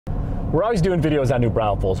We're always doing videos on New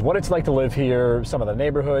Braunfels, what it's like to live here, some of the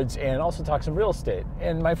neighborhoods, and also talk some real estate.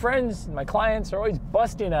 And my friends, my clients are always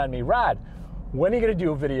busting on me, Rod, when are you going to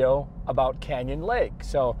do a video about Canyon Lake?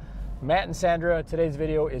 So Matt and Sandra, today's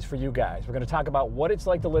video is for you guys. We're going to talk about what it's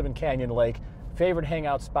like to live in Canyon Lake, favorite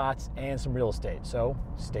hangout spots, and some real estate. So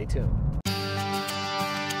stay tuned.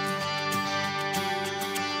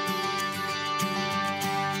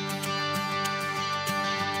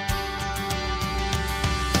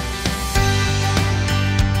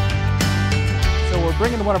 We're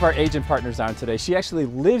bringing one of our agent partners on today. She actually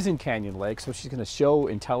lives in Canyon Lake, so she's going to show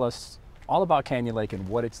and tell us all about Canyon Lake and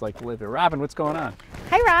what it's like to live there. Robin, what's going on?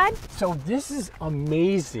 Hi, Rod. So this is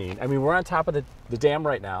amazing. I mean, we're on top of the dam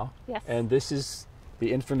right now. Yes. And this is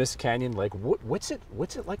the infamous Canyon Lake. What's it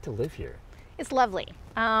like to live here? It's lovely.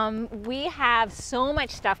 We have so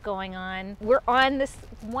much stuff going on. We're on this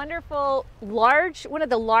wonderful, one of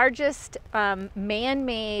the largest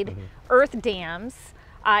man-made earth dams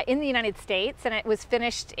in the United States, and it was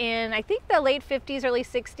finished in, I think, the late 50s, early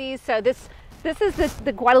 60s. So this is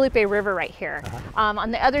the Guadalupe River right here.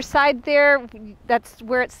 On the other side there, that's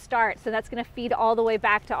where it starts. So that's going to feed all the way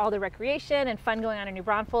back to all the recreation and fun going on in New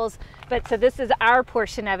Braunfels. But so this is our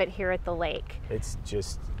portion of it here at the lake. It's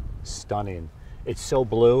just stunning. It's so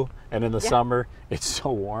blue, and in the summer, it's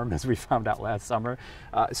so warm, as we found out last summer.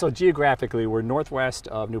 So geographically, we're northwest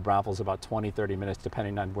of New Braunfels, about 20-30 minutes,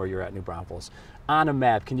 depending on where you're at New Braunfels. On a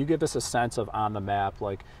map, can you give us a sense of on the map,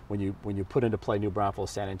 like when you put into play New Braunfels,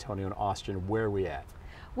 San Antonio, and Austin, where are we at?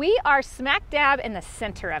 We are smack dab in the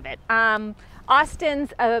center of it.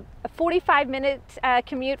 Austin's a 45-minute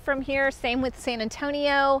commute from here, same with San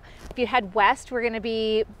Antonio. If you head west, we're going to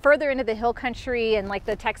be further into the hill country and like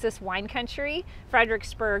the Texas wine country.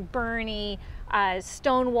 Fredericksburg, Bernie,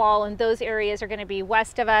 Stonewall, and those areas are going to be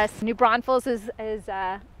west of us. New Braunfels is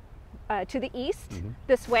to the east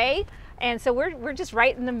this way, and so we're just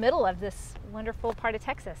right in the middle of this wonderful part of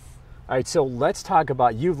Texas. All right, so let's talk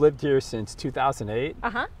about, you've lived here since 2008?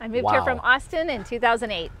 I moved here from Austin in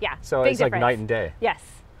 2008, yeah. So it's like night and day. Yes.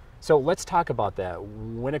 So let's talk about that.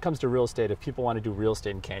 When it comes to real estate, if people want to do real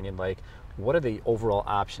estate in Canyon Lake, what are the overall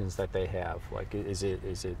options that they have? Like, is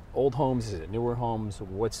it old homes? Is it newer homes?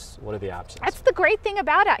 What are the options? That's the great thing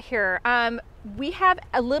about out here. We have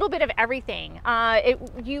a little bit of everything.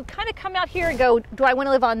 You kind of come out here and go, do I want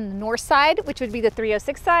to live on the north side, which would be the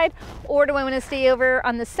 306 side, or do I want to stay over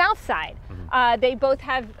on the south side? They both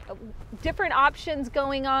have different options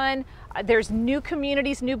going on. There's new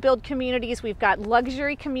communities, new build communities. We've got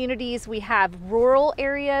luxury communities. We have rural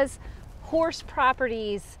areas, horse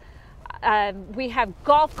properties. We have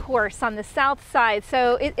golf course on the south side.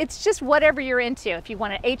 So it's just whatever you're into. If you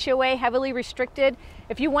want an HOA, heavily restricted.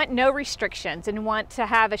 If you want no restrictions and want to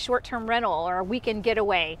have a short-term rental or a weekend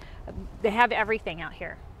getaway, they have everything out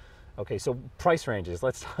here. Okay, so price ranges.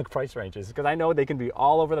 Let's talk price ranges, because I know they can be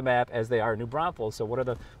all over the map as they are in New Braunfels. So what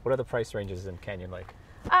are the price ranges in Canyon Lake?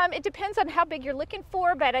 It depends on how big you're looking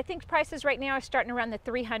for, but I think prices right now are starting around the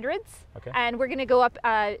 300s. Okay. And we're going to go up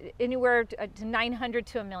anywhere to 900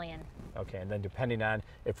 to $1 million. Okay, and then depending on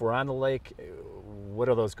if we're on the lake, what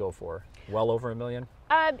do those go for? Well over $1 million?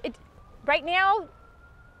 Right now,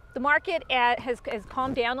 the market has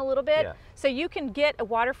calmed down a little bit, so you can get a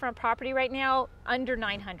waterfront property right now under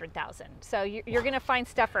 $900,000. So you're going to find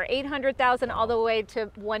stuff for $800,000 all the way to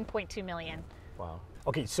 $1.2 million. Wow.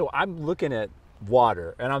 Okay, so I'm looking at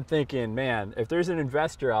water, and I'm thinking, man, if there's an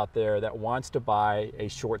investor out there that wants to buy a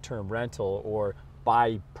short-term rental or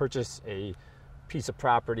purchase a piece of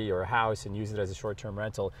property or a house and use it as a short-term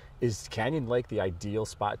rental, is Canyon Lake the ideal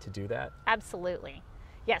spot to do that? Absolutely.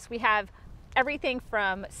 Yes, we have everything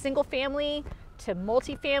from single family to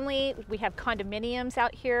multifamily. We have condominiums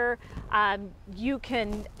out here. You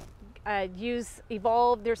can use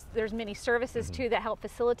Evolve. There's many services too that help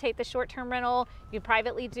facilitate the short-term rental. You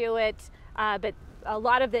privately do it, but a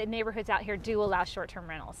lot of the neighborhoods out here do allow short-term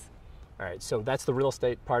rentals. All right, so that's the real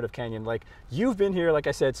estate part of Canyon Lake. You've been here, like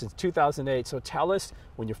I said, since 2008. So tell us,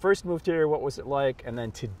 when you first moved here, what was it like? And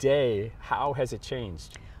then today, how has it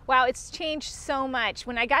changed? Wow, it's changed so much.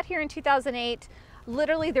 When I got here in 2008,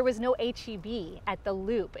 literally there was no HEB at the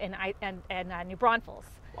Loop in New Braunfels.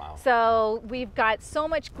 Wow. So we've got so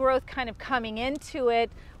much growth kind of coming into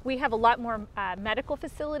it. We have a lot more medical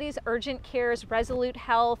facilities, urgent cares, Resolute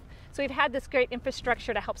Health. So we've had this great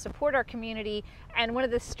infrastructure to help support our community. And one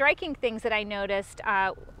of the striking things that I noticed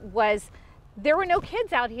was there were no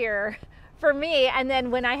kids out here for me. And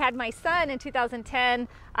then when I had my son in 2010,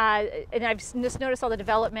 and I've just noticed all the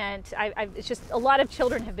development, it's just a lot of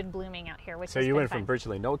children have been blooming out here, which So has you been went fun. from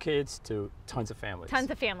virtually no kids to tons of families. Tons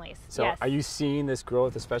of families. So yes. are you seeing this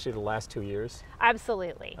growth, especially the last 2 years?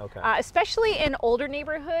 Absolutely. Okay. Especially in older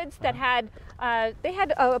neighborhoods that had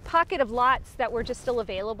a pocket of lots that were just still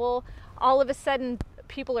available. All of a sudden,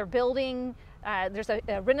 people are building. There's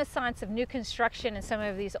a renaissance of new construction in some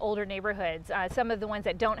of these older neighborhoods. Some of the ones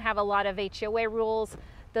that don't have a lot of HOA rules,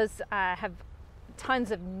 those have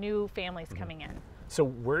tons of new families coming in. So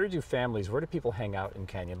where do people hang out in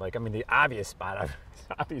Canyon Lake? I mean, the obvious spot is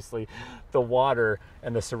obviously the water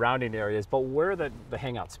and the surrounding areas, but where are the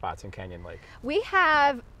hangout spots in Canyon Lake? We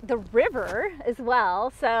have the river as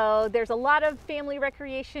well, so there's a lot of family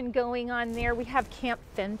recreation going on there. We have Camp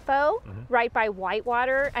Finfo right by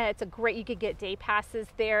Whitewater. It's you could get day passes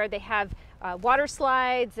there. They have water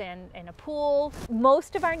slides and a pool.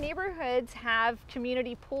 Most of our neighborhoods have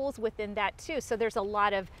community pools within that too, so there's a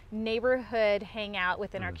lot of neighborhood hangout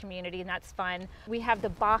within our community, and that's fun. We have the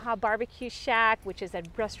Baja Barbecue Shack, which is a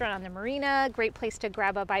restaurant on the marina. Great place to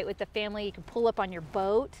grab a bite with the family. You can pull up on your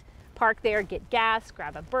boat, park there, get gas,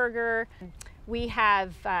 grab a burger. We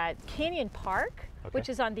have Canyon Park, which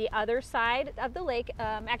is on the other side of the lake.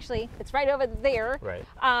 Actually, it's right over there. Right.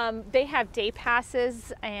 They have day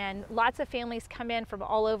passes, and lots of families come in from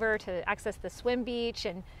all over to access the swim beach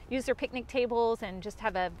and use their picnic tables and just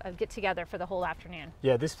have a get together for the whole afternoon.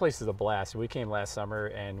 Yeah, this place is a blast. We came last summer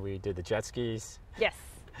and we did the jet skis. Yes.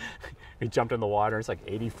 We jumped in the water. It's like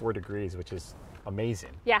 84 degrees, which is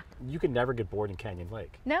amazing. Yeah. You can never get bored in Canyon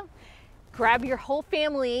Lake. No. Grab your whole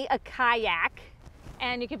family a kayak,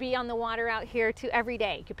 and you could be on the water out here too every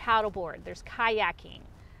day. You could paddleboard. There's kayaking.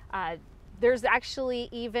 There's actually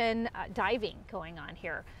even diving going on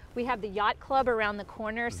here. We have the yacht club around the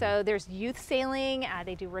corner, so there's youth sailing.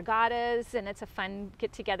 They do regattas, and it's a fun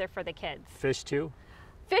get together for the kids. Fish too?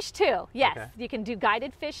 Fish too, yes. Okay. You can do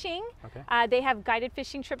guided fishing. Okay. They have guided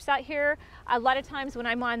fishing trips out here. A lot of times when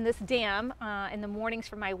I'm on this dam in the mornings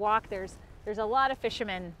for my walk, there's a lot of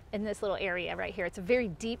fishermen in this little area right here. It's a very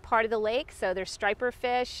deep part of the lake, so there's striper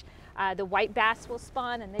fish. The white bass will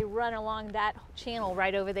spawn, and they run along that channel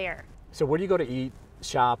right over there. So where do you go to eat,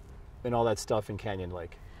 shop, and all that stuff in Canyon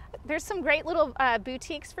Lake? There's some great little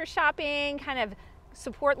boutiques for shopping, kind of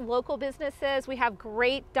support local businesses. We have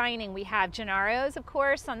great dining. We have Gennaro's, of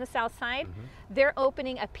course, on the south side. They're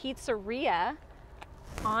opening a pizzeria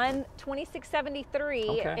on 2673.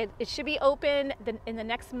 Okay. It should be open in the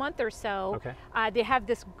next month or so. Okay. They have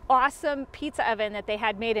this awesome pizza oven that they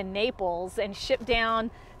had made in Naples and shipped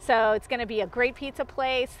down. So it's going to be a great pizza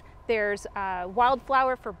place. There's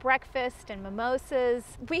wildflower for breakfast and mimosas.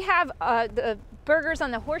 We have the burgers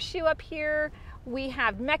on the Horseshoe up here. We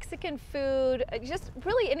have Mexican food, just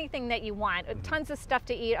really anything that you want. Tons of stuff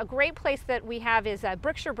to eat. A great place that we have is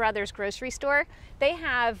Brookshire Brothers grocery store. They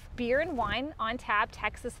have beer and wine on tap.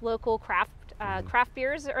 Texas local craft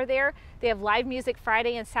beers are there. They have live music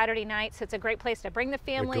Friday and Saturday night, so it's a great place to bring the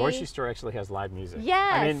family. The grocery store actually has live music.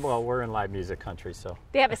 Yes. I mean, well, we're in live music country, so.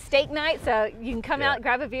 They have a steak night, so you can come out,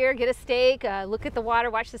 grab a beer, get a steak, look at the water,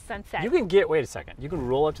 watch the sunset. You can wait a second, you can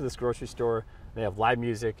roll up to this grocery store, they have live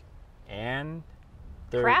music, and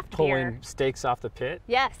they're Craft pulling beer. steaks off the pit.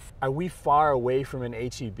 Yes. Are we far away from an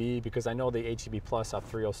HEB? Because I know the HEB Plus off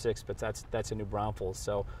 306, but that's in New Braunfels.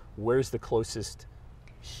 So where's the closest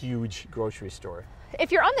huge grocery store?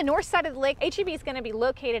 If you're on the north side of the lake, HEB is going to be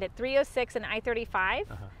located at 306 and I-35.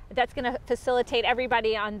 That's going to facilitate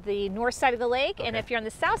everybody on the north side of the lake. And if you're on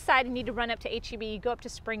the south side and need to run up to HEB, you go up to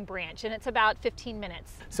Spring Branch, and it's about 15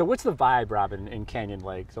 minutes. So what's the vibe, Robin, in Canyon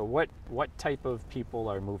Lake? So what type of people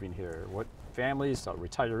are moving here? What families,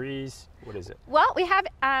 retirees? What is it? Well, we have,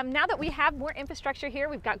 now that we have more infrastructure here,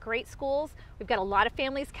 we've got great schools. We've got a lot of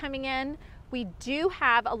families coming in. We do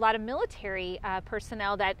have a lot of military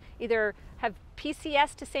personnel that either have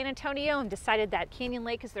PCS to San Antonio and decided that Canyon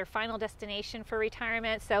Lake is their final destination for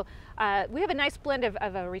retirement. So we have a nice blend of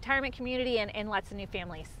a retirement community and lots of new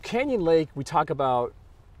families. Canyon Lake, we talk about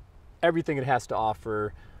everything it has to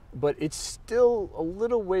offer, but it's still a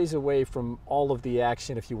little ways away from all of the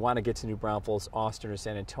action if you want to get to New Braunfels, Austin, or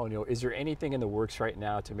San Antonio. Is there anything in the works right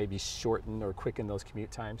now to maybe shorten or quicken those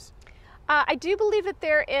commute times? I do believe that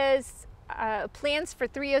there is plans for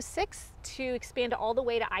 306 to expand all the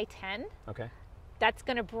way to I-10. Okay. That's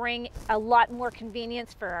going to bring a lot more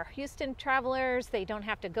convenience for our Houston travelers. They don't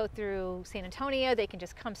have to go through San Antonio. They can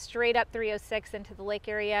just come straight up 306 into the lake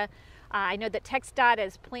area. I know that TxDOT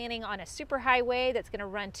is planning on a superhighway that's going to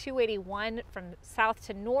run 281 from south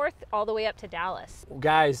to north all the way up to Dallas.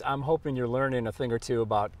 Guys, I'm hoping you're learning a thing or two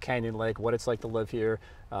about Canyon Lake, what it's like to live here.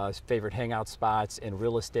 favorite hangout spots in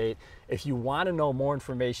real estate. If you want to know more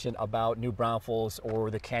information about New Braunfels or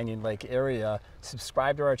the Canyon Lake area,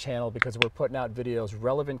 subscribe to our channel because we're putting out videos,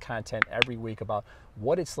 relevant content every week about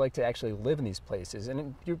what it's like to actually live in these places.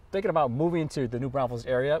 And if you're thinking about moving to the New Braunfels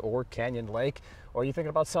area or Canyon Lake, or you're thinking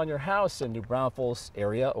about selling your house in New Braunfels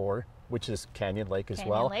area, or which is Canyon Lake as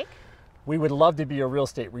well. Lake. We would love to be your real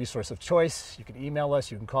estate resource of choice. You can email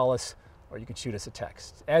us, you can call us, or you can shoot us a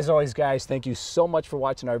text. As always, guys, thank you so much for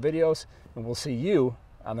watching our videos, and we'll see you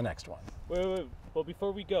on the next one. Wait. Well,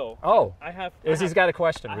 before we go, Izzy's got a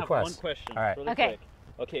question. I have request. one question. All right. Really Okay. quick.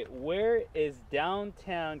 Okay, where is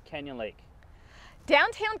downtown Canyon Lake?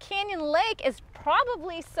 Downtown Canyon Lake is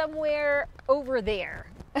probably somewhere over there.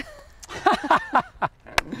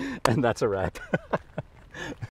 And that's a wrap.